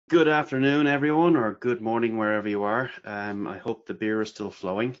Good afternoon, everyone, or good morning, wherever you are. I hope the beer is still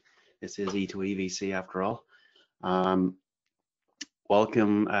flowing. This is E2EVC after all.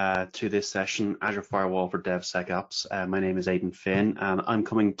 Welcome to this session, Azure Firewall for DevSECOps. My name is Aidan Finn, and I'm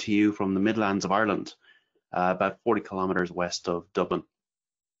coming to you from the Midlands of Ireland, about 40 kilometers west of Dublin.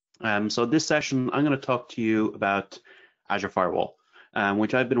 So this session, I'm going to talk to you about Azure Firewall,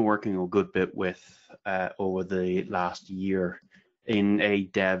 which I've been working a good bit with over the last year in a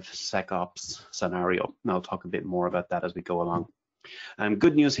DevSECOps scenario. And I'll talk a bit more about that as we go along.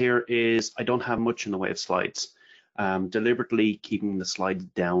 Good news here is I don't have much in the way of slides. Deliberately keeping the slides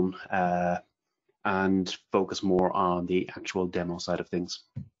down and focus more on the actual demo side of things.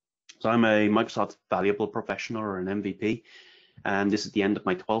 So I'm a Microsoft Valuable Professional, or an MVP, and this is the end of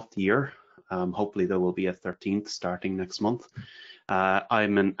my 12th year. Hopefully there will be a 13th starting next month.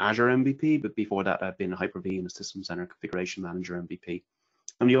 I'm an Azure MVP, but before that I've been a Hyper-V and a System Center Configuration Manager MVP.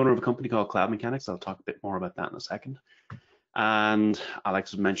 I'm the owner of a company called Cloud Mechanics. I'll talk a bit more about that in a second. And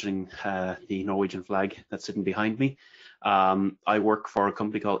Alex was mentioning the Norwegian flag that's sitting behind me. I work for a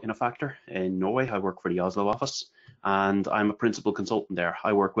company called Innofactor in Norway. I work for the Oslo office, and I'm a principal consultant there.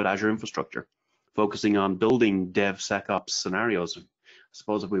 I work with Azure infrastructure, focusing on building DevSecOps scenarios. I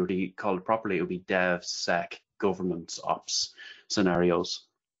suppose if we were to call it properly, it would be DevSec governance ops scenarios.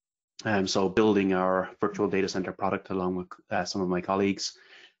 So building our virtual data center product along with some of my colleagues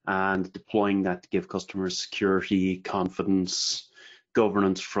and deploying that to give customers security, confidence,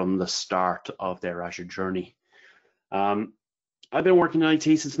 governance from the start of their Azure journey. I've been working in IT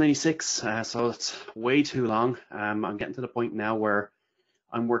since '96, so it's way too long. I'm getting to the point now where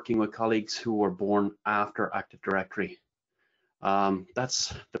I'm working with colleagues who were born after Active Directory.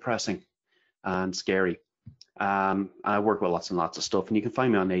 That's depressing and scary. I work with lots and lots of stuff, and you can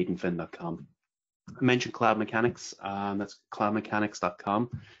find me on aidanfinn.com. I mentioned Cloud Mechanics, that's cloudmechanics.com.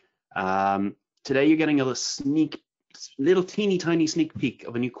 Today you're getting a little teeny tiny sneak peek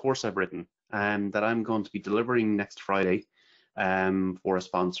of a new course I've written that I'm going to be delivering next Friday for a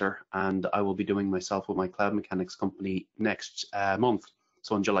sponsor, and I will be doing myself with my Cloud Mechanics company next month,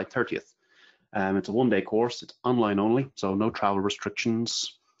 so on July 30th. It's a one-day course, it's online only, so no travel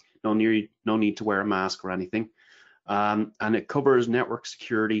restrictions, no need to wear a mask or anything. And it covers network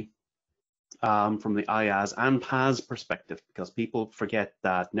security from the IaaS and PaaS perspective, because people forget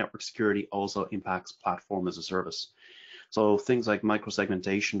that network security also impacts platform as a service. So things like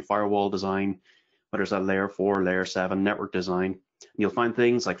microsegmentation, firewall design, whether it's at layer 4, layer 7, network design. You'll find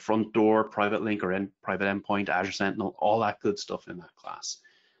things like front door, private link or private endpoint, Azure Sentinel, all that good stuff in that class.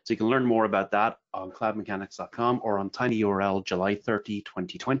 So you can learn more about that on cloudmechanics.com or on tinyurl July 30,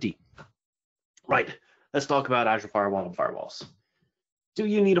 2020. Right, let's talk about Azure Firewall and firewalls. Do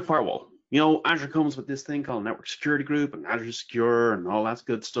you need a firewall? You know, Azure comes with this thing called Network Security Group and Azure Secure and all that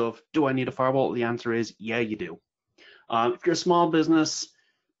good stuff. Do I need a firewall? The answer is, yeah, you do. If you're a small business,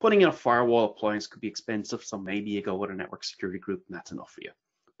 putting in a firewall appliance could be expensive, so maybe you go with a Network Security Group and that's enough for you.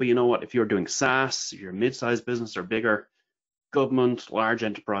 But you know what, if you're doing SaaS, if you're a mid-sized business or bigger, government, large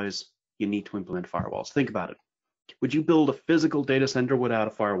enterprise, you need to implement firewalls. Think about it. Would you build a physical data center without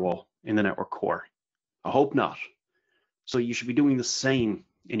a firewall in the network core? I hope not. So you should be doing the same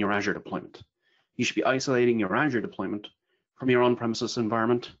in your Azure deployment. You should be isolating your Azure deployment from your on-premises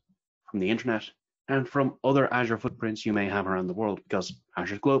environment, from the internet, and from other Azure footprints you may have around the world, because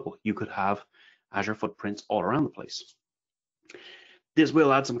Azure is global. You could have Azure footprints all around the place. This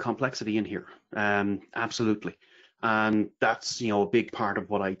will add some complexity in here, absolutely. And that's, you know, a big part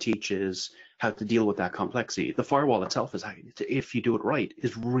of what I teach is how to deal with that complexity. The firewall itself is, if you do it right,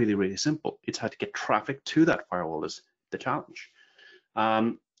 is really, really simple. It's how to get traffic to that firewall is the challenge.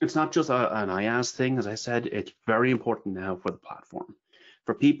 It's not just an IaaS thing, as I said, it's very important now for the platform.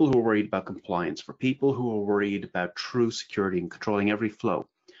 For people who are worried about compliance, for people who are worried about true security and controlling every flow,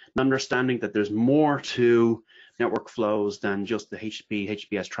 and understanding that there's more to network flows than just the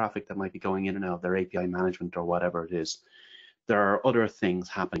HTTPS traffic that might be going in and out of their API management or whatever it is. There are other things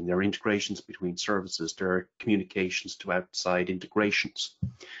happening. There are integrations between services. There are communications to outside integrations.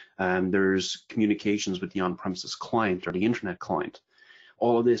 There's communications with the on-premises client or the internet client.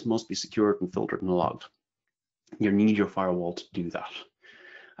 All of this must be secured and filtered and logged. You need your firewall to do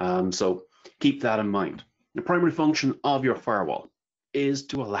that. So keep that in mind. The primary function of your firewall is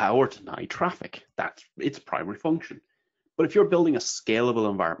to allow or deny traffic. That's its primary function. But if you're building a scalable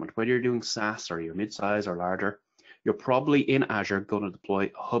environment, whether you're doing SaaS or you're mid-size or larger, you're probably in Azure going to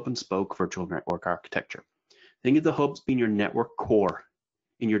deploy a hub and spoke virtual network architecture. Think of the hubs being your network core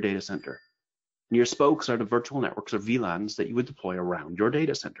in your data center. And your spokes are the virtual networks or VLANs that you would deploy around your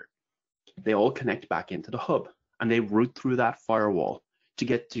data center. They all connect back into the hub and they route through that firewall to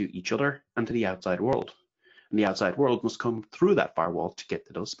get to each other and to the outside world. And the outside world must come through that firewall to get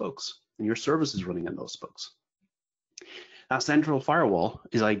to those spokes. And your service is running on those spokes. That central firewall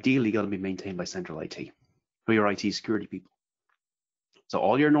is ideally going to be maintained by central IT, or your IT security people. So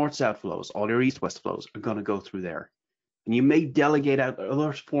all your north-south flows, all your east-west flows are going to go through there. And you may delegate out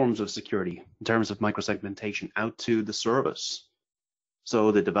other forms of security in terms of microsegmentation out to the service.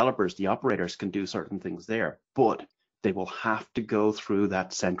 So the developers, the operators can do certain things there, but they will have to go through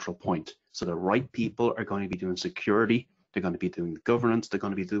that central point. So the right people are going to be doing security, they're going to be doing the governance, they're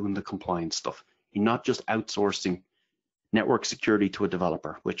going to be doing the compliance stuff. You're not just outsourcing network security to a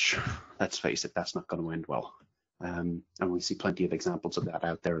developer, which, let's face it, that's not going to end well. And we see plenty of examples of that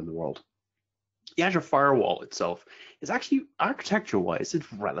out there in the world. The Azure Firewall itself is actually, architecture-wise,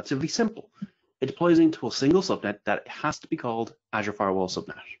 it's relatively simple. It deploys into a single subnet that has to be called Azure Firewall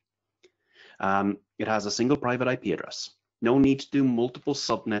Subnet. It has a single private IP address. No need to do multiple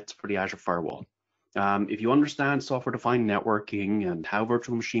subnets for the Azure Firewall. If you understand software-defined networking and how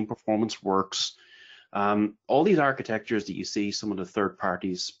virtual machine performance works, all these architectures that you see some of the third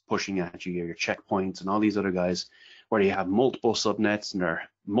parties pushing at you, your checkpoints and all these other guys, where you have multiple subnets and there are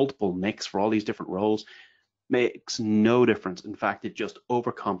multiple NICs for all these different roles, makes no difference. In fact, it just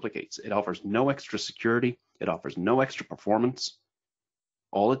overcomplicates. It offers no extra security. It offers no extra performance.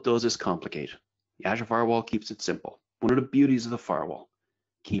 All it does is complicate. The Azure Firewall keeps it simple. One of the beauties of the firewall,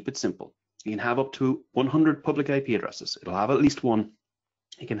 keep it simple. You can have up to 100 public IP addresses. It'll have at least one.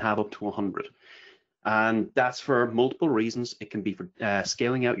 It can have up to 100. And that's for multiple reasons. It can be for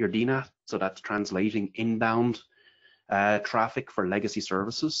scaling out your DNAT, so that's translating inbound traffic for legacy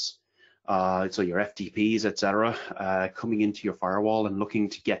services. So your FTPs, etc., coming into your firewall and looking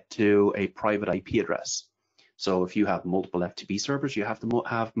to get to a private IP address. So if you have multiple FTP servers, you have to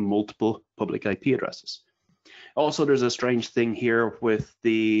have multiple public IP addresses. Also, there's a strange thing here with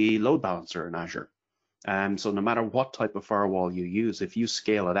the load balancer in Azure. So no matter what type of firewall you use, if you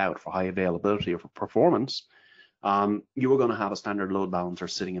scale it out for high availability or for performance, you are going to have a standard load balancer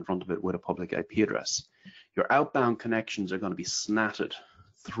sitting in front of it with a public IP address. Your outbound connections are going to be snatted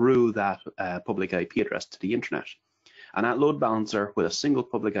through that public IP address to the internet. And that load balancer with a single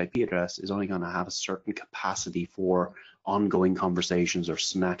public IP address is only going to have a certain capacity for ongoing conversations or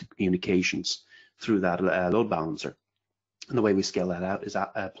snap communications through that load balancer. And the way we scale that out is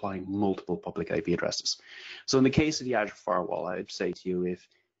applying multiple public IP addresses. So in the case of the Azure Firewall, I'd say to you,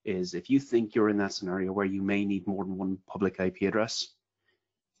 if you think you're in that scenario where you may need more than one public IP address,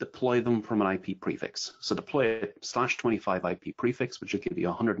 deploy them from an IP prefix. So deploy a /25 IP prefix, which will give you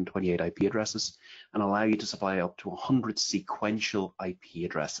 128 IP addresses and allow you to supply up to 100 sequential IP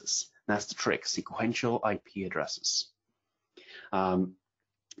addresses. And that's the trick, sequential IP addresses.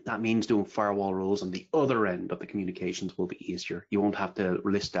 That means doing firewall rules on the other end of the communications will be easier. You won't have to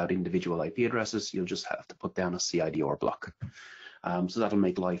list out individual IP addresses. You'll just have to put down a CIDR block. So that'll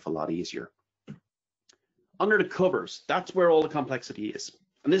make life a lot easier. Under the covers, that's where all the complexity is.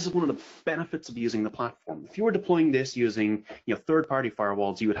 And this is one of the benefits of using the platform. If you were deploying this using third-party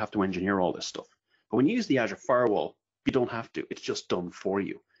firewalls, you would have to engineer all this stuff. But when you use the Azure Firewall, you don't have to. It's just done for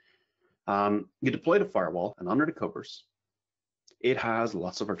you. You deploy the firewall, and under the covers, it has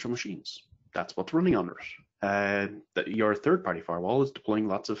lots of virtual machines. That's what's running under it. Your third-party firewall is deploying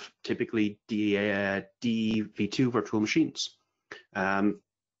lots of typically DV2 virtual machines. And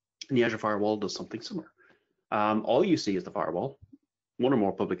the Azure Firewall does something similar. All you see is the firewall, one or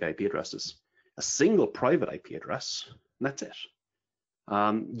more public IP addresses, a single private IP address, and that's it.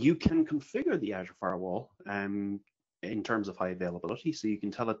 You can configure the Azure Firewall in terms of high availability, so you can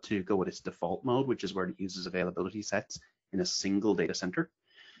tell it to go with its default mode, which is where it uses availability sets in a single data center.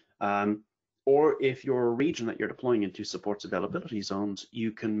 Or if your region that you're deploying into supports availability zones,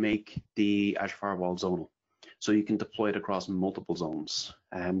 you can make the Azure Firewall zonal. So you can deploy it across multiple zones.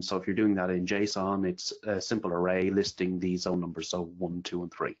 So if you're doing that in JSON, it's a simple array listing the zone numbers, so 1, 2,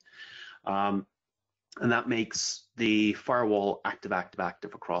 and 3. And that makes the firewall active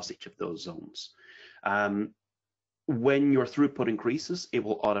across each of those zones. When your throughput increases, it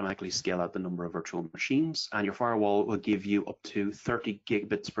will automatically scale out the number of virtual machines, and your firewall will give you up to 30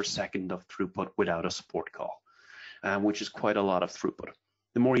 gigabits per second of throughput without a support call, which is quite a lot of throughput.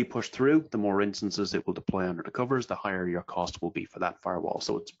 The more you push through, the more instances it will deploy under the covers, the higher your cost will be for that firewall.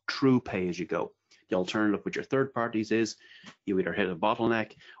 So it's true pay as you go. The alternative with your third parties is you either hit a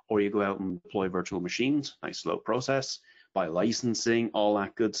bottleneck or you go out and deploy virtual machines, nice slow process, buy licensing, all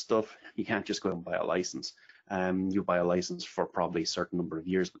that good stuff. You can't just go out and buy a license. You buy a license for probably a certain number of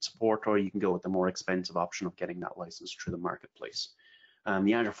years with support, or you can go with the more expensive option of getting that license through the marketplace.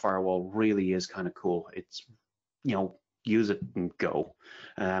 The Azure Firewall really is kind of cool. It's, use it and go.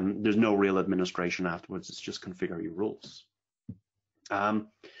 There's no real administration afterwards. It's just configure your rules.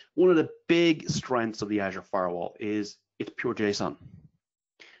 One of the big strengths of the Azure Firewall is it's pure JSON.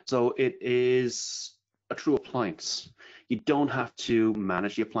 So it is a true appliance. You don't have to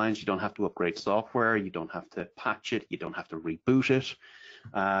manage the appliance. You don't have to upgrade software. You don't have to patch it. You don't have to reboot it.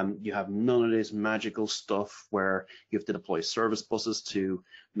 You have none of this magical stuff where you have to deploy service buses to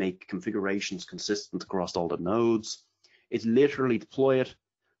make configurations consistent across all the nodes. It's literally deploy it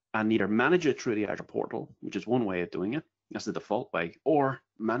and either manage it through the Azure portal, which is one way of doing it, that's the default way, or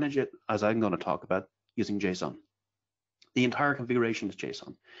manage it, as I'm going to talk about, using JSON. The entire configuration is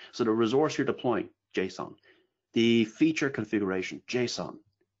JSON. So the resource you're deploying, JSON. The feature configuration, JSON.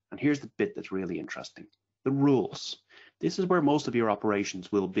 And here's the bit that's really interesting, the rules. This is where most of your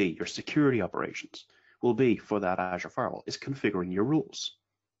operations will be, your security operations will be for that Azure Firewall, is configuring your rules.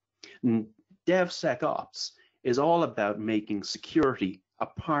 And DevSECOps is all about making security a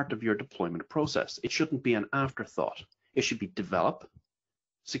part of your deployment process. It shouldn't be an afterthought. It should be develop,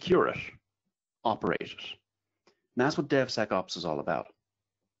 secure it, operate it. And that's what DevSECOps is all about.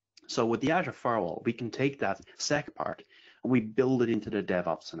 So with the Azure Firewall, we can take that sec part and we build it into the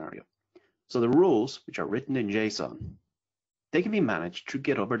DevOps scenario. So the rules, which are written in JSON, they can be managed through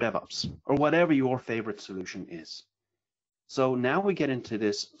GitHub or DevOps or whatever your favorite solution is. So now we get into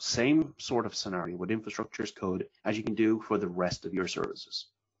this same sort of scenario with infrastructure as code as you can do for the rest of your services.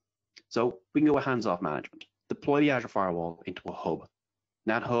 So we can go with hands-off management. Deploy the Azure Firewall into a hub.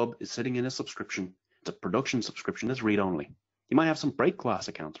 That hub is sitting in a subscription. It's a production subscription that's read-only. You might have some break glass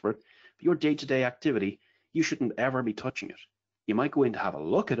accounts for it, but your day-to-day activity, you shouldn't ever be touching it. You might go in to have a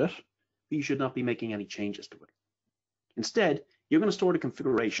look at it, but you should not be making any changes to it. Instead, you're going to store the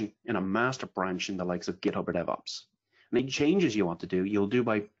configuration in a master branch in the likes of GitHub or DevOps. And any changes you want to do, you'll do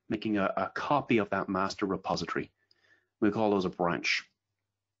by making a copy of that master repository. We call those a branch.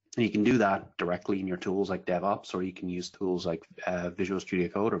 And you can do that directly in your tools like DevOps, or you can use tools like Visual Studio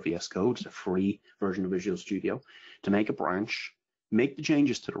Code or VS Code, it's a free version of Visual Studio, to make a branch, make the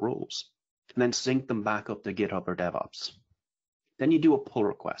changes to the rules, and then sync them back up to GitHub or DevOps. Then you do a pull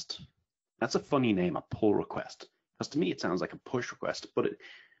request. That's a funny name, a pull request, because to me it sounds like a push request, but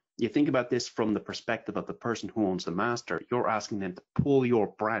you think about this from the perspective of the person who owns the master. You're asking them to pull your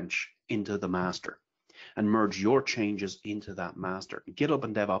branch into the master and merge your changes into that master. GitHub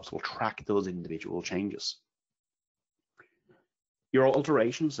and DevOps will track those individual changes. Your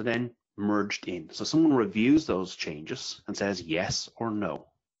alterations are then merged in. So someone reviews those changes and says yes or no.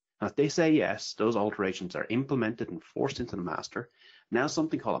 And if they say yes, those alterations are implemented and forced into the master. Now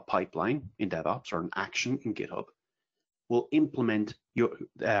something called a pipeline in DevOps or an action in GitHub will implement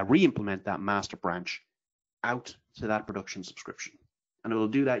re-implement that master branch out to that production subscription. And it will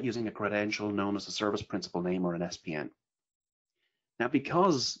do that using a credential known as a service principal name or an SPN. Now,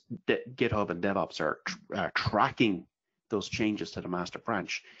 because GitHub and DevOps are tracking those changes to the master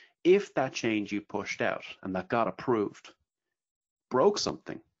branch, if that change you pushed out and that got approved broke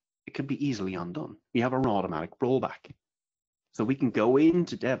something, it can be easily undone. You have an automatic rollback. So we can go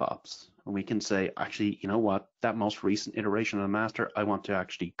into DevOps and we can say, actually, you know what, that most recent iteration of the master, I want to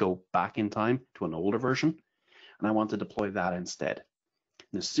actually go back in time to an older version, and I want to deploy that instead.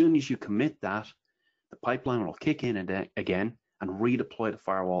 And as soon as you commit that, the pipeline will kick in again and redeploy the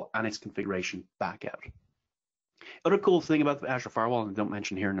firewall and its configuration back out. Other cool thing about the Azure Firewall, and I don't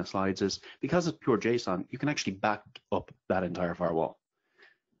mention here in the slides, is because it's pure JSON, you can actually back up that entire firewall.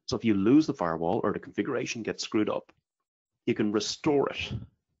 So if you lose the firewall or the configuration gets screwed up, you can restore it.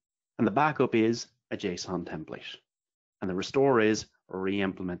 And the backup is a JSON template. And the restore is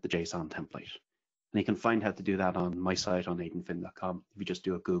re-implement the JSON template. And you can find how to do that on my site on aidenfinn.com. If you just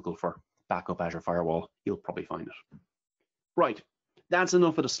do a Google for backup Azure Firewall, you'll probably find it. Right, that's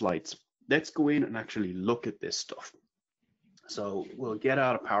enough of the slides. Let's go in and actually look at this stuff. So we'll get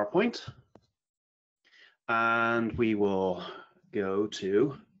out of PowerPoint and we will go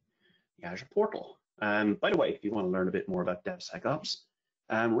to the Azure portal. By the way, if you want to learn a bit more about DevSECOps,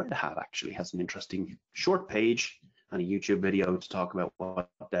 Red Hat actually has an interesting short page and a YouTube video to talk about what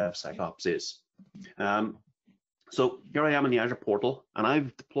DevSECOps is. So here I am in the Azure portal, and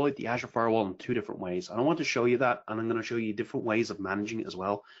I've deployed the Azure Firewall in 2 different ways. And I want to show you that, and I'm going to show you different ways of managing it as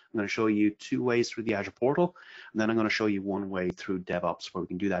well. I'm going to show you 2 ways through the Azure portal, and then I'm going to show you 1 way through DevOps where we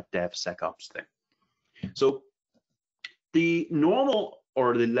can do that DevSECOps thing. So the normal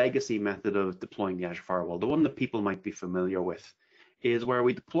or the legacy method of deploying the Azure Firewall, the one that people might be familiar with, is where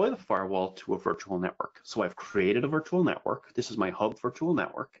we deploy the firewall to a virtual network. So I've created a virtual network. This is my hub virtual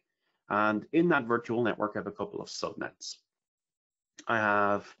network. And in that virtual network, I have a couple of subnets. I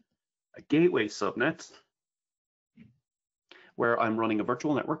have a gateway subnet where I'm running a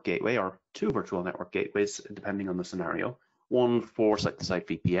virtual network gateway or two virtual network gateways, depending on the scenario. One for site-to-site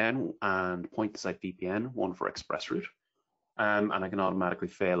VPN and point-to-site VPN, one for ExpressRoute. And I can automatically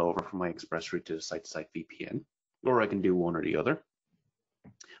fail over from my ExpressRoute to site-to-site VPN, or I can do one or the other.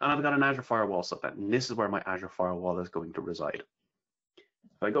 And I've got an Azure Firewall subnet, and this is where my Azure Firewall is going to reside.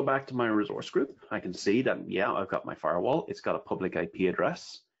 If I go back to my resource group, I can see that, yeah, I've got my firewall. It's got a public IP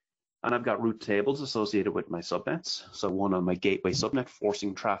address, and I've got route tables associated with my subnets. So one on my gateway subnet,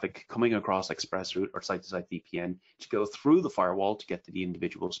 forcing traffic coming across ExpressRoute or site-to-site VPN to go through the firewall to get to the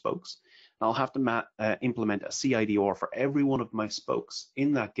individual spokes. And I'll have to implement a CIDR for every one of my spokes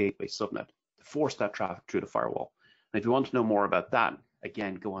in that gateway subnet to force that traffic through the firewall. And if you want to know more about that,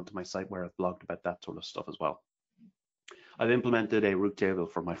 again, go onto my site where I've blogged about that sort of stuff as well. I've implemented a route table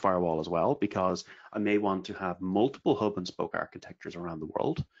for my firewall as well, because I may want to have multiple hub and spoke architectures around the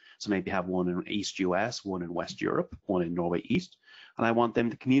world. So maybe have one in East US, one in West Europe, one in Norway East, and I want them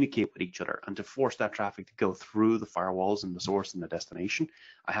to communicate with each other. And to force that traffic to go through the firewalls and the source and the destination,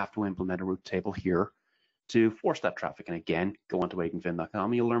 I have to implement a route table here to force that traffic. And again, go onto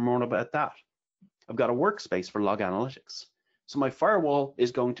aidenfinn.com, you'll learn more about that. I've got a workspace for log analytics. So my firewall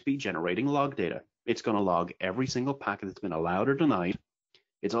is going to be generating log data. It's going to log every single packet that's been allowed or denied.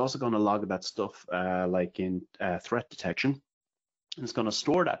 It's also going to log about stuff like in threat detection. And it's going to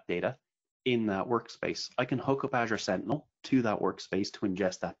store that data in that workspace. I can hook up Azure Sentinel to that workspace to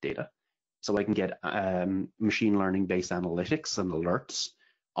ingest that data. So I can get machine learning based analytics and alerts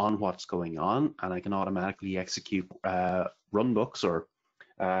on what's going on. And I can automatically execute runbooks or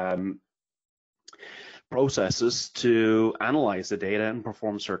processes to analyze the data and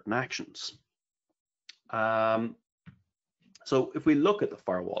perform certain actions. So if we look at the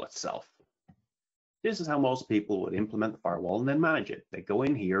firewall itself, this is how most people would implement the firewall and then manage it. They go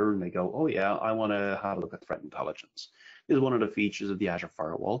in here and they go, oh yeah, I want to have a look at threat intelligence. This is one of the features of the Azure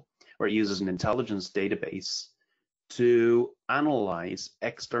Firewall, where it uses an intelligence database to analyze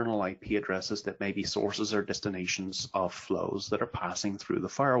external IP addresses that may be sources or destinations of flows that are passing through the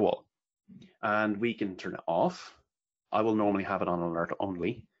firewall. And we can turn it off. I will normally have it on alert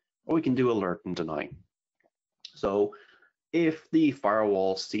only, or we can do alert and deny. So if the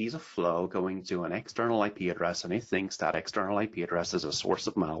firewall sees a flow going to an external IP address and it thinks that external IP address is a source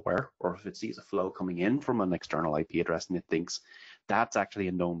of malware, or if it sees a flow coming in from an external IP address and it thinks that's actually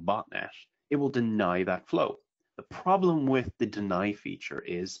a known botnet, it will deny that flow. The problem with the deny feature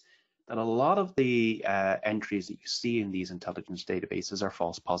is that a lot of the entries that you see in these intelligence databases are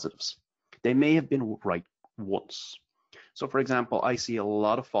false positives. They may have been right once. So for example, I see a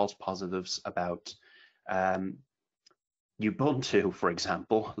lot of false positives about Ubuntu, for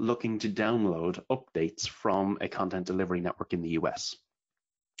example, looking to download updates from a content delivery network in the US.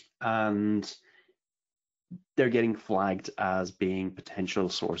 And they're getting flagged as being potential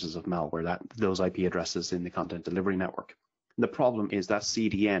sources of malware, those IP addresses in the content delivery network. And the problem is that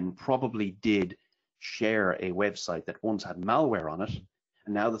CDN probably did share a website that once had malware on it,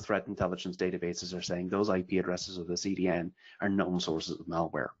 and now the threat intelligence databases are saying those IP addresses of the CDN are known sources of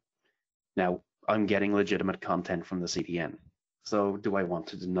malware. Now, I'm getting legitimate content from the CDN. So do I want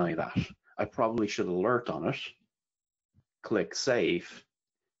to deny that? I probably should alert on it, click save,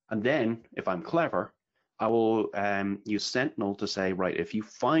 and then if I'm clever, I will use Sentinel to say, right, if you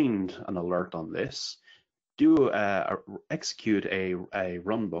find an alert on this, do execute a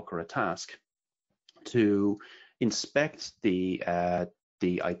runbook or a task to inspect the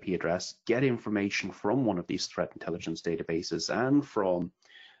IP address, get information from one of these threat intelligence databases and from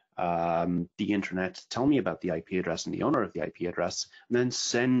the internet, tell me about the IP address and the owner of the IP address, and then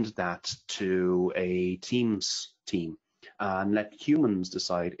send that to a Teams team and let humans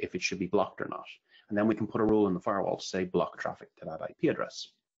decide if it should be blocked or not. And then we can put a rule in the firewall to say block traffic to that IP address.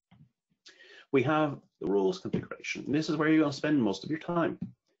 We have the rules configuration. And this is where you're going to spend most of your time.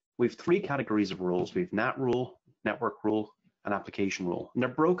 We have three categories of rules. We have NAT rule, network rule, and application rule. And they're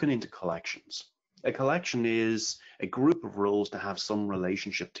broken into collections. A collection is a group of rules to have some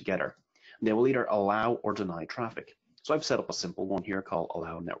relationship together. And they will either allow or deny traffic. So I've set up a simple one here called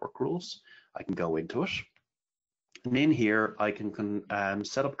allow network rules. I can go into it. And in here, I can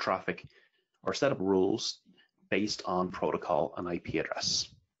set up traffic or set up rules based on protocol and IP address.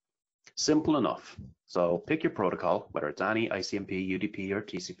 Simple enough. So pick your protocol, whether it's ANI, ICMP, UDP, or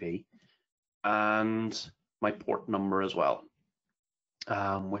TCP, and my port number as well,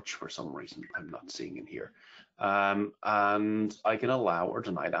 which for some reason I'm not seeing in here. And I can allow or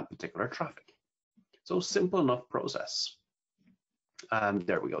deny that particular traffic. So simple enough process. And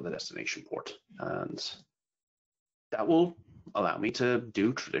there we go, the destination port. And that will allow me to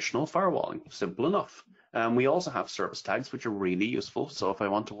do traditional firewalling, simple enough. We also have service tags, which are really useful. So if I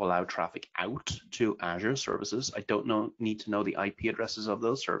want to allow traffic out to Azure services, I don't need to know the IP addresses of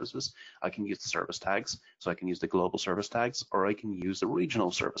those services. I can use the service tags. So I can use the global service tags, or I can use the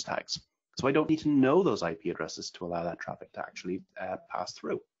regional service tags. So I don't need to know those IP addresses to allow that traffic to actually pass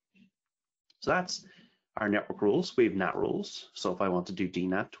through. So that's our network rules. We have NAT rules. So if I want to do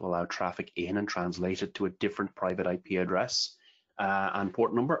DNAT to allow traffic in and translate it to a different private IP address and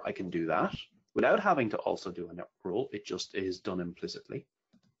port number, I can do that without having to also do a network rule. It just is done implicitly.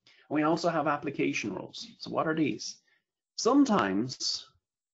 And we also have application rules. So what are these? Sometimes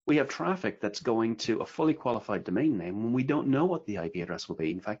we have traffic that's going to a fully qualified domain name when we don't know what the IP address will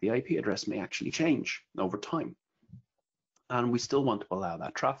be. In fact, the IP address may actually change over time, and we still want to allow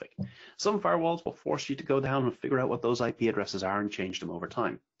that traffic. Some firewalls will force you to go down and figure out what those IP addresses are and change them over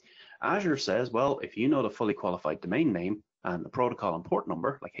time. Azure says, well, if you know the fully qualified domain name and the protocol and port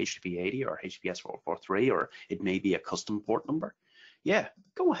number, like HTTP 80 or HTTPS 443, or it may be a custom port number, yeah,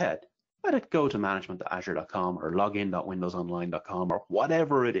 go ahead. Let it go to management.azure.com or login.windowsonline.com or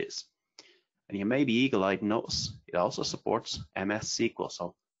whatever it is. And you may be eagle-eyed and notice it also supports MS SQL,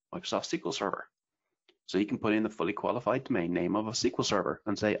 so Microsoft SQL Server. So you can put in the fully qualified domain name of a SQL server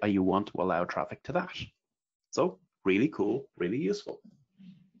and say, you want to allow traffic to that. So really cool, really useful.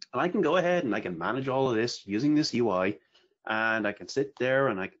 And I can go ahead and I can manage all of this using this UI, and I can sit there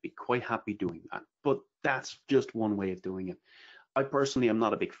and I can be quite happy doing that. But that's just one way of doing it. I personally am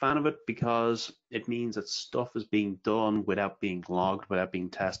not a big fan of it because it means that stuff is being done without being logged, without being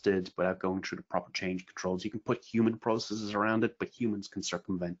tested, without going through the proper change controls. You can put human processes around it, but humans can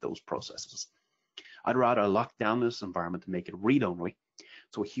circumvent those processes. I'd rather lock down this environment and make it read-only,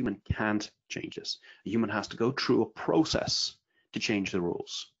 so a human can't change this. A human has to go through a process to change the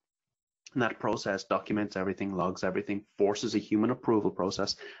rules. And that process documents everything, logs everything, forces a human approval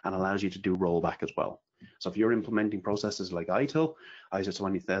process, and allows you to do rollback as well. So if you're implementing processes like ITIL, ISO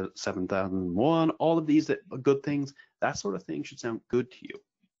 27001, all of these good things, that sort of thing should sound good to you.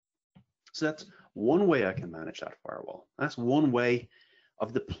 So that's one way I can manage that firewall. That's one way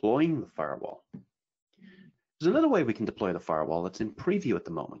of deploying the firewall. There's another way we can deploy the firewall that's in preview at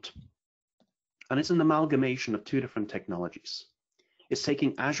the moment. And it's an amalgamation of two different technologies. It's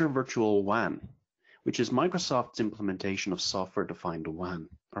taking Azure Virtual WAN, which is Microsoft's implementation of software-defined WAN,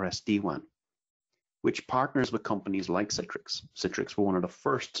 or SD-WAN, which partners with companies like Citrix. Citrix were one of the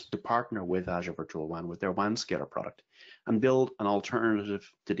first to partner with Azure Virtual WAN with their WAN Scaler product and build an alternative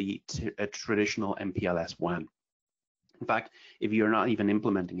to the traditional MPLS WAN. In fact, if you're not even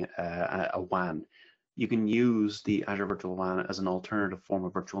implementing a WAN, you can use the Azure Virtual WAN as an alternative form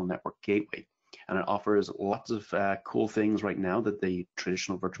of virtual network gateway. And it offers lots of cool things right now that the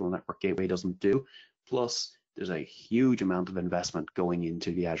traditional virtual network gateway doesn't do. Plus, there's a huge amount of investment going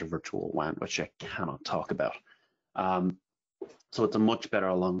into the Azure Virtual WAN, which I cannot talk about. So it's a much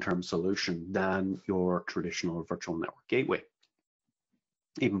better long-term solution than your traditional virtual network gateway,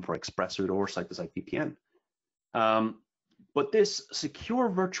 even for ExpressRoute or site-to-site VPN. But this secure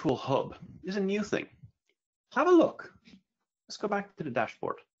virtual hub is a new thing. Have a look. Let's go back to the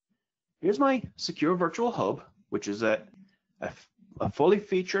dashboard. Here's my secure virtual hub, which is a fully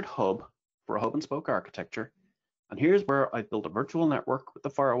featured hub for a hub and spoke architecture. And here's where I built a virtual network with the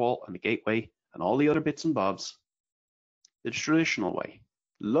firewall and the gateway and all the other bits and bobs the traditional way.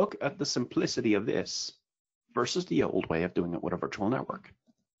 Look at the simplicity of this versus the old way of doing it with a virtual network.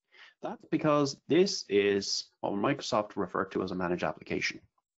 That's because this is what Microsoft referred to as a managed application.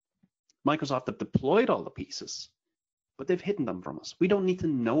 Microsoft have deployed all the pieces, but they've hidden them from us. We don't need to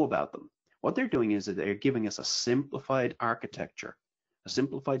know about them. What they're doing is that they're giving us a simplified architecture, a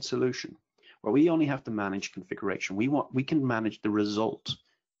simplified solution, where we only have to manage configuration. We can manage the result.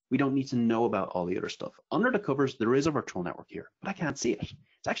 We don't need to know about all the other stuff. Under the covers, there is a virtual network here, but I can't see it.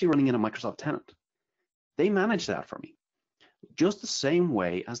 It's actually running in a Microsoft tenant. They manage that for me, just the same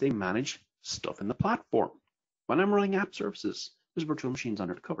way as they manage stuff in the platform. When I'm running app services, there's virtual machines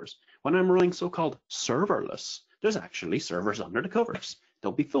under the covers. When I'm running so-called serverless, there's actually servers under the covers.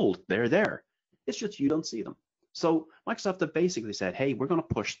 Don't be fooled, they're there. It's just you don't see them. So Microsoft have basically said, hey, we're going to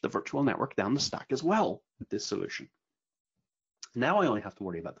push the virtual network down the stack as well with this solution. Now I only have to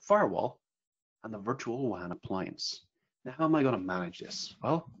worry about the firewall and the virtual WAN appliance. Now how am I going to manage this?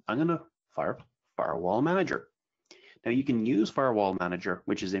 Well, I'm going to fire Firewall Manager. Now you can use Firewall Manager,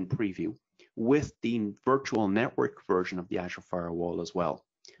 which is in preview, with the virtual network version of the Azure Firewall as well.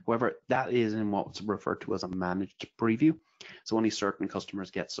 However, that is in what's referred to as a managed preview, so only certain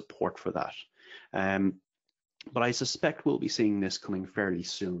customers get support for that. But I suspect we'll be seeing this coming fairly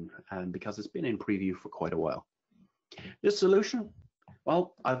soon, because it's been in preview for quite a while. This solution,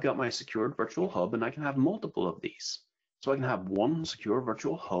 Well, I've got my secured virtual hub and I can have multiple of these. So I can have one secure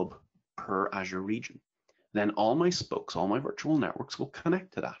virtual hub per Azure region. Then all my spokes, all my virtual networks will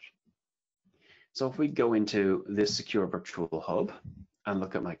connect to that. So if we go into this secure virtual hub and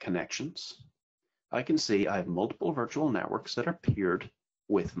look at my connections, I can see I have multiple virtual networks that are paired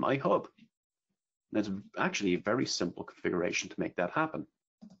with my hub. And it's actually a very simple configuration to make that happen.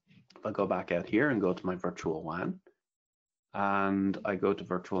 If I go back out here and go to my virtual WAN, and I go to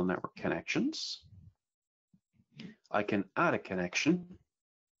virtual network connections, I can add a connection,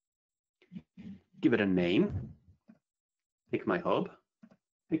 give it a name, pick my hub,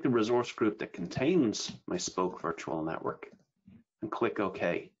 pick the resource group that contains my spoke virtual network, and click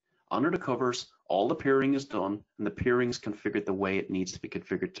OK. Under the covers, all the peering is done, and the peering is configured the way it needs to be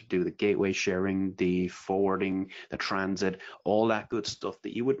configured to do the gateway sharing, the forwarding, the transit, all that good stuff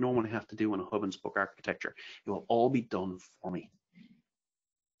that you would normally have to do in a hub and spoke architecture. It will all be done for me.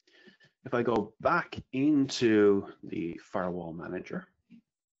 If I go back into the firewall manager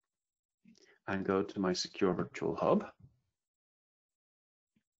and go to my secure virtual hub,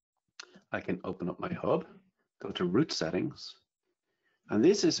 I can open up my hub, go to root settings, and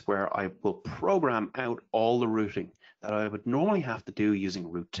this is where I will program out all the routing that I would normally have to do using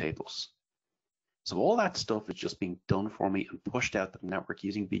route tables. So all that stuff is just being done for me and pushed out to the network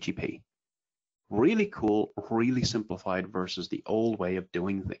using BGP. Really cool, really simplified versus the old way of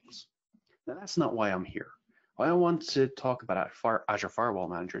doing things. Now that's not why I'm here. Why I want to talk about Azure Firewall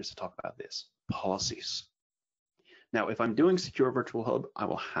Manager is to talk about this, policies. Now, if I'm doing Secure Virtual Hub, I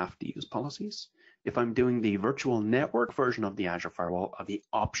will have to use policies. If I'm doing the virtual network version of the Azure Firewall, I have the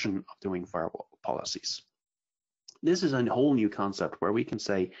option of doing firewall policies. This is a whole new concept where we can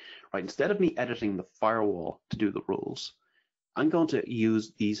say, right, instead of me editing the firewall to do the rules, I'm going to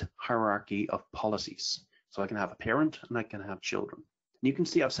use these hierarchy of policies. So I can have a parent and I can have children. And you can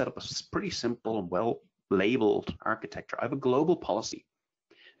see I've set up a pretty simple and well labeled architecture. I have a global policy.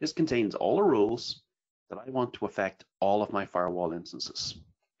 This contains all the rules that I want to affect all of my firewall instances.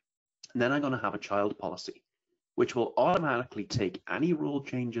 And then I'm going to have a child policy, which will automatically take any rule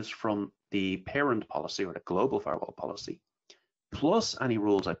changes from the parent policy or the global firewall policy, plus any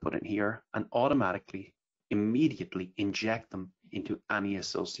rules I put in here, and automatically, immediately inject them into any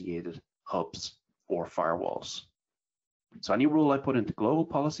associated hubs or firewalls. So any rule I put into global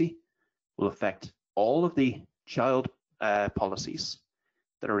policy will affect all of the child policies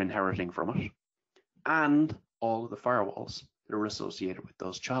that are inheriting from it, and all of the firewalls that are associated with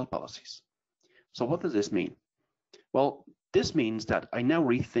those child policies. So what does this mean? Well, this means that I now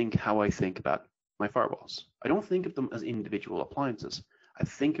rethink how I think about my firewalls. I don't think of them as individual appliances. I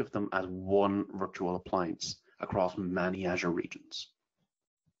think of them as one virtual appliance across many Azure regions.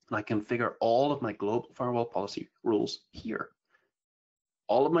 And I configure all of my global firewall policy rules here.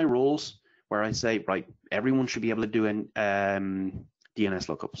 All of my rules where I say, right, everyone should be able to do DNS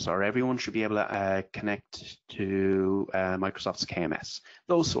lookups, or everyone should be able to connect to Microsoft's KMS,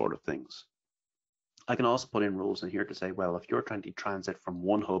 those sort of things. I can also put in rules in here to say, well, if you're trying to transit from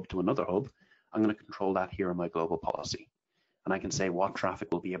one hub to another hub, I'm going to control that here in my global policy. And I can say what traffic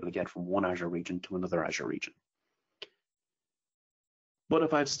will be able to get from one Azure region to another Azure region. But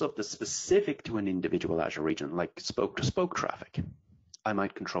if I have stuff that's specific to an individual Azure region, like spoke-to-spoke traffic, I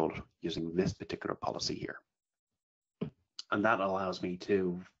might control it using this particular policy here. And that allows me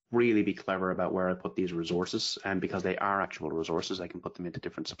to really be clever about where I put these resources, and because they are actual resources, I can put them into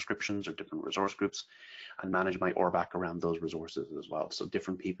different subscriptions or different resource groups and manage my ORBAC around those resources as well. So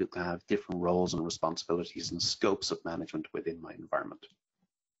different people can have different roles and responsibilities and scopes of management within my environment.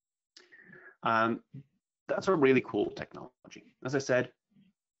 That's a really cool technology. As I said,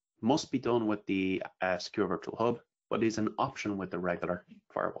 must be done with the Secure Virtual Hub, but is an option with the regular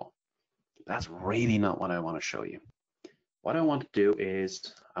firewall. That's really not what I want to show you. What I want to do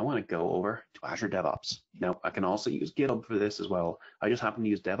is I want to go over to Azure DevOps. Now, I can also use GitHub for this as well. I just happen to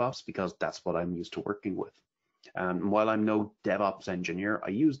use DevOps because that's what I'm used to working with. While I'm no DevOps engineer, I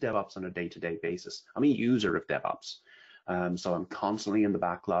use DevOps on a day-to-day basis. I'm a user of DevOps. So I'm constantly in the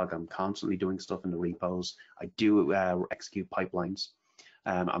backlog. I'm constantly doing stuff in the repos. I do execute pipelines.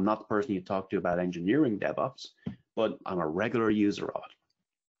 I'm not the person you talk to about engineering DevOps, but I'm a regular user of it.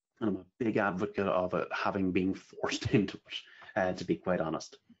 And I'm a big advocate of it having been forced into it, to be quite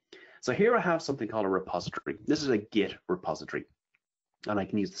honest. So here I have something called a repository. This is a Git repository. And I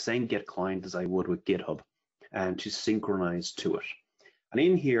can use the same Git client as I would with GitHub to synchronize to it. And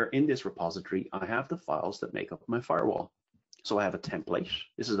in here, in this repository, I have the files that make up my firewall. So I have a template.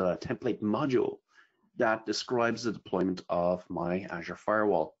 This is a template module that describes the deployment of my Azure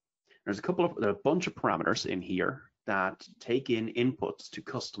Firewall. There's a bunch of parameters in here that take in inputs to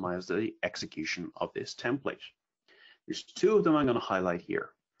customize the execution of this template. There's two of them I'm going to highlight here.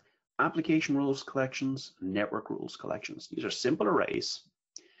 Application rules collections, network rules collections. These are simple arrays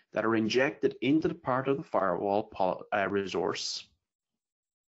that are injected into the part of the firewall resource,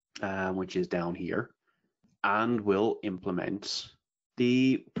 which is down here, and will implement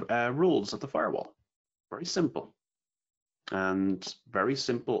the rules of the firewall. Very simple and very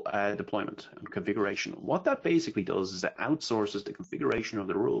simple deployment and configuration. What that basically does is it outsources the configuration of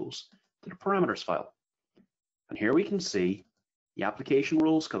the rules to the parameters file. And here we can see the application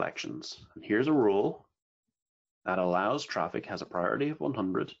rules collections. And here's a rule that allows traffic, has a priority of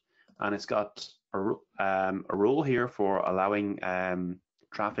 100, and it's got a rule here for allowing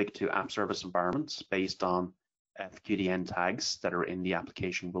traffic to app service environments based on FQDN tags that are in the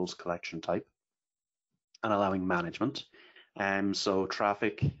application rules collection type, and allowing management. So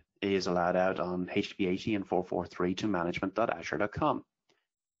traffic is allowed out on HTTP 80 and 443 to management.azure.com.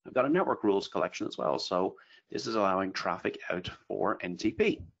 I've got a network rules collection as well. So this is allowing traffic out for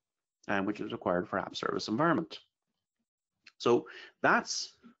NTP, which is required for app service environment. So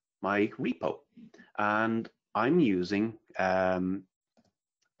that's my repo. And I'm using the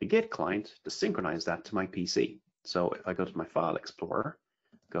Git client to synchronize that to my PC. So if I go to my File Explorer,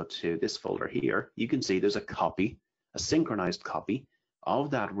 go to this folder here, you can see there's a copy, a synchronized copy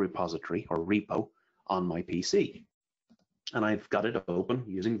of that repository or repo on my PC. And I've got it open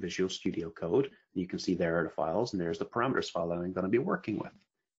using Visual Studio Code. You can see there are the files, and there's the parameters file that I'm going to be working with.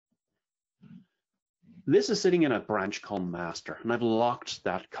 This is sitting in a branch called master, and I've locked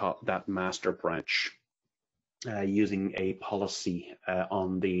that master branch using a policy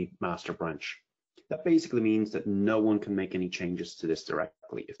on the master branch. That basically means that no one can make any changes to this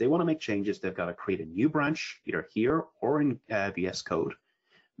directly. If they want to make changes, they've got to create a new branch, either here or in VS Code,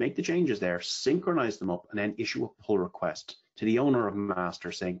 make the changes there, synchronize them up, and then issue a pull request to the owner of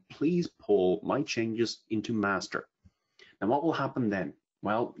master saying, please pull my changes into master. Now, what will happen then?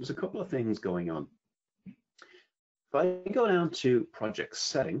 Well, there's a couple of things going on. If I go down to project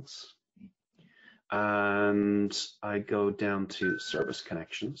settings and I go down to service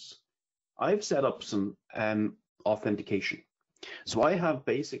connections, I've set up some authentication. So I have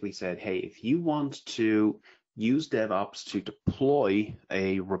basically said, hey, if you want to use DevOps to deploy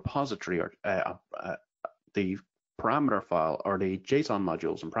a repository or the parameter file or the JSON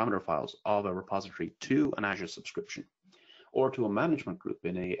modules and parameter files of a repository to an Azure subscription or to a management group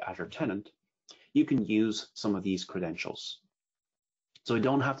in a Azure tenant, you can use some of these credentials. So I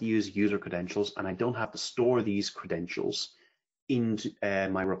don't have to use user credentials, and I don't have to store these credentials into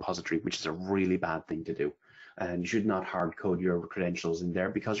my repository, which is a really bad thing to do. And you should not hard code your credentials in there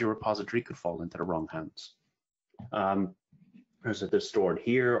because your repository could fall into the wrong hands. As if they're stored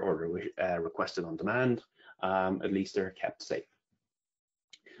here or requested on demand, at least they're kept safe.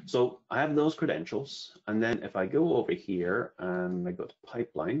 So I have those credentials, and then if I go over here and I go to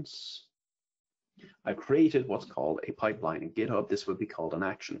pipelines, I've created what's called a pipeline. In GitHub, this would be called an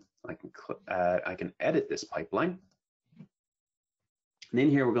action. I can edit this pipeline. And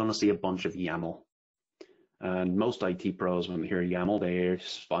in here, we're going to see a bunch of YAML. And most IT pros, when they hear YAML, their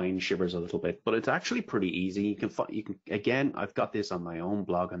spine shivers a little bit, but it's actually pretty easy. You can again, I've got this on my own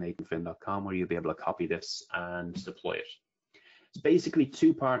blog on aidanfinn.com where you'll be able to copy this and deploy it. It's basically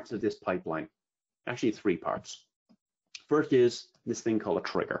two parts of this pipeline, actually three parts. First is this thing called a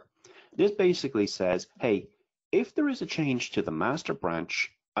trigger. This basically says, hey, if there is a change to the master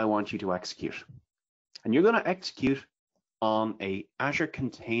branch, I want you to execute. And you're going to execute on a Azure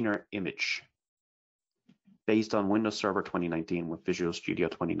container image based on Windows Server 2019 with Visual Studio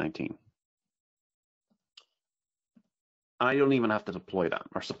 2019. I don't even have to deploy that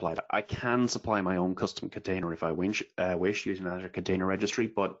or supply that. I can supply my own custom container if I wish using Azure Container Registry,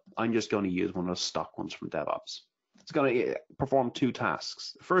 but I'm just going to use one of the stock ones from DevOps. It's going to perform two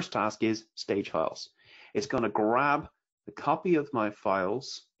tasks. The first task is stage files. It's going to grab the copy of my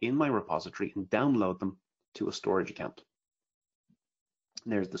files in my repository and download them to a storage account.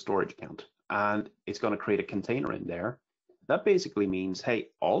 And there's the storage account. And it's going to create a container in there. That basically means, hey,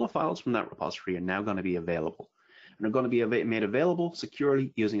 all the files from that repository are now going to be available. And they're going to be made available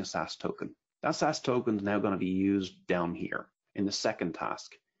securely using a SAS token. That SAS token is now going to be used down here in the second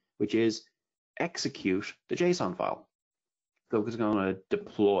task, which is execute the JSON file. So it's going to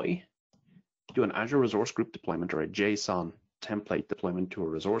deploy, do an Azure Resource Group deployment or a JSON template deployment to a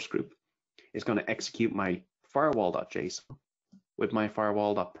resource group. It's going to execute my firewall.json with my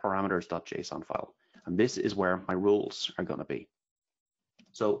firewall.parameters.json file. And this is where my rules are going to be.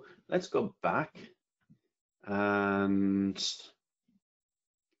 So let's go back and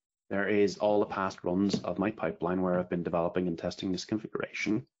there is all the past runs of my pipeline where I've been developing and testing this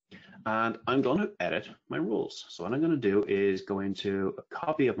configuration. And I'm going to edit my rules. So what I'm going to do is go into a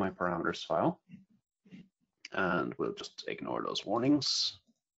copy of my parameters file, and we'll just ignore those warnings.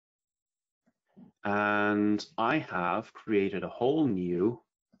 And I have created a whole new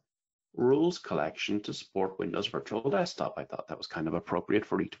rules collection to support Windows Virtual Desktop. I thought that was kind of appropriate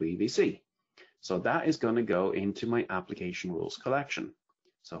for E2EVC. So that is going to go into my application rules collection.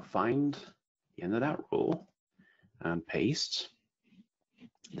 So find the end of that rule and paste.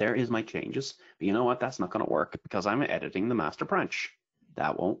 There is my changes. But you know what? That's not going to work because I'm editing the master branch.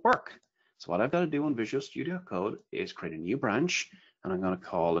 That won't work. So what I've got to do in Visual Studio Code is create a new branch, and I'm going to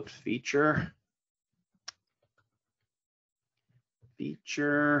call it feature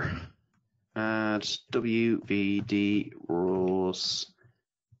add WVD rules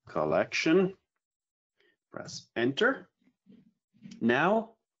collection. Press enter.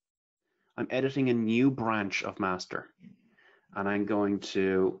 Now I'm editing a new branch of master, and I'm going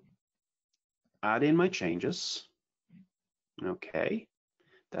to add in my changes. Okay,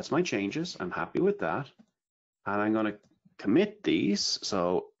 that's my changes. I'm happy with that. And I'm going to commit these.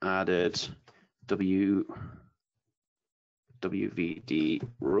 So added WVD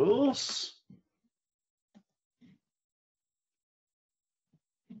rules.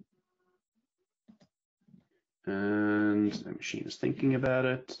 And the machine is thinking about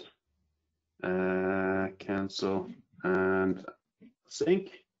it. Cancel and sync.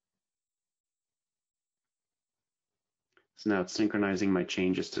 So now it's synchronizing my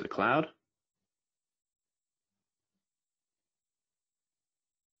changes to the cloud.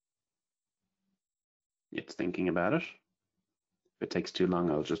 It's thinking about it. If it takes too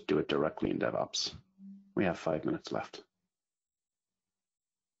long, I'll just do it directly in DevOps. We have 5 minutes left.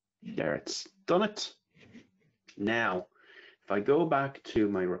 There, it's done it. Now, if I go back to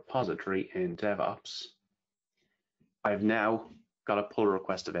my repository in DevOps, I've now got a pull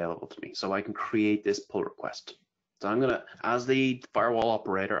request available to me. So I can create this pull request. So I'm going to, as the firewall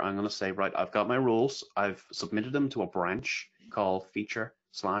operator, I'm going to say, right, I've got my rules. I've submitted them to a branch called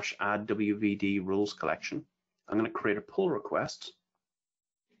feature/add WVD rules collection. I'm going to create a pull request,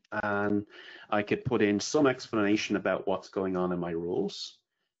 and I could put in some explanation about what's going on in my rules.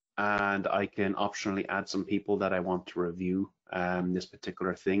 And I can optionally add some people that I want to review this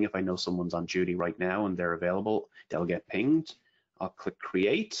particular thing. If I know someone's on duty right now and they're available, they'll get pinged. I'll click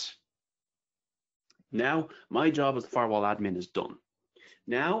create. Now, my job as the firewall admin is done.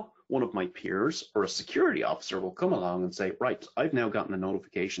 Now, one of my peers or a security officer will come along and say, right, I've now gotten a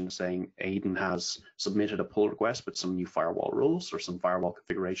notification saying Aidan has submitted a pull request with some new firewall rules or some firewall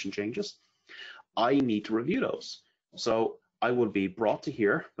configuration changes. I need to review those. So I will be brought to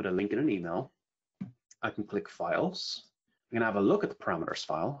here with a link in an email. I can click Files. I can have a look at the parameters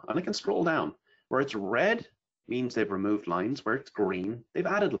file, and I can scroll down. Where it's red means they've removed lines. Where it's green, they've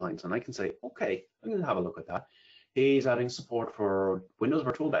added lines. And I can say, okay, I'm going to have a look at that. He's adding support for Windows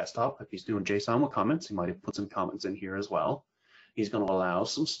Virtual Desktop. If he's doing JSON with comments, he might have put some comments in here as well. He's going to allow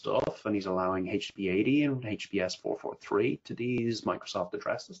some stuff, and he's allowing HTTP80 and HTTPS 443 to these Microsoft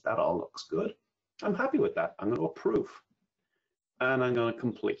addresses. That all looks good. I'm happy with that. I'm going to approve. And I'm going to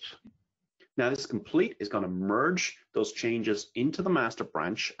complete. Now this complete is going to merge those changes into the master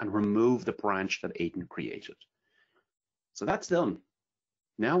branch and remove the branch that Aidan created. So that's done.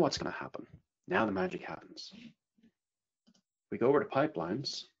 Now what's going to happen? Now the magic happens. We go over to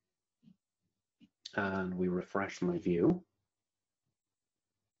pipelines and we refresh my view.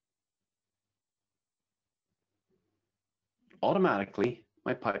 Automatically,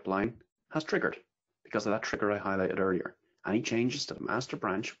 my pipeline has triggered because of that trigger I highlighted earlier. Any changes to the master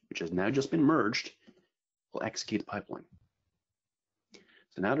branch, which has now just been merged, will execute the pipeline.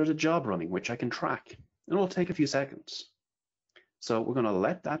 So now there's a job running, which I can track, and it'll take a few seconds. So we're going to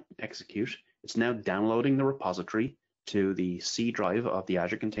let that execute. It's now downloading the repository to the C drive of the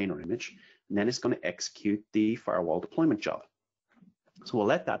Azure Container Image, and then it's going to execute the firewall deployment job. So we'll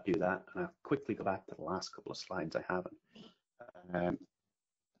let that do that, and I'll quickly go back to the last couple of slides I haven't.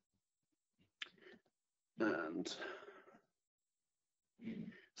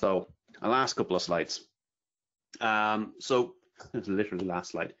 So our last couple of slides. So it's literally the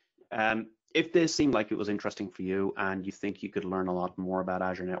last slide. If this seemed like it was interesting for you and you think you could learn a lot more about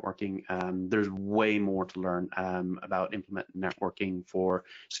Azure networking, there's way more to learn about implementing networking for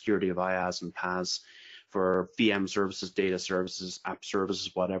security of IaaS and PaaS, for VM services, data services, app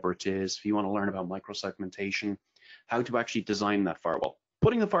services, whatever it is. If you want to learn about microsegmentation, how to actually design that firewall.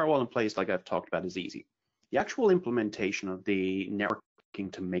 Putting the firewall in place, like I've talked about, is easy. The actual implementation of the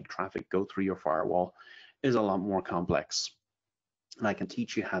networking to make traffic go through your firewall is a lot more complex. and I can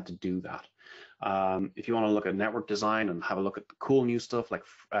teach you how to do that. If you want to look at network design and have a look at the cool new stuff like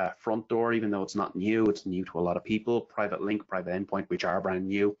front door, even though it's not new, it's new to a lot of people, private link, private endpoint, which are brand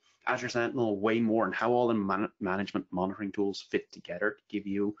new, Azure Sentinel, way more, and how all the management monitoring tools fit together to give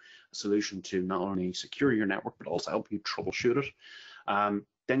you a solution to not only secure your network, but also help you troubleshoot it.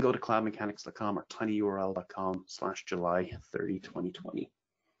 Then go to cloudmechanics.com or tinyurl.com/July 30, 2020.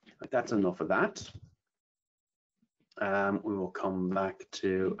 That's enough of that. We will come back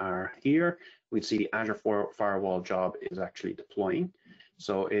to our here. We'd see the Azure Firewall job is actually deploying.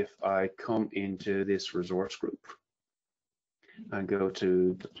 So if I come into this resource group and go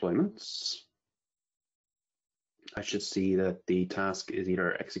to deployments, I should see that the task is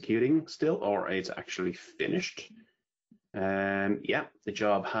either executing still or it's actually finished. Yeah, the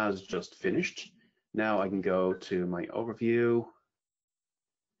job has just finished. Now I can go to my overview,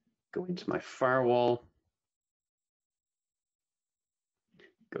 go into my firewall,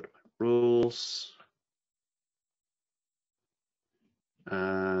 go to my rules,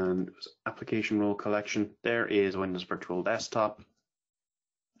 and application rule collection. There is Windows Virtual Desktop,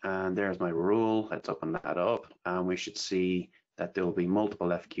 and there's my rule. Let's open that up, and we should see that there will be multiple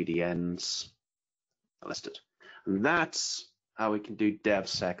FQDNs listed. And that's how we can do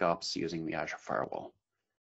DevSecOps using the Azure Firewall.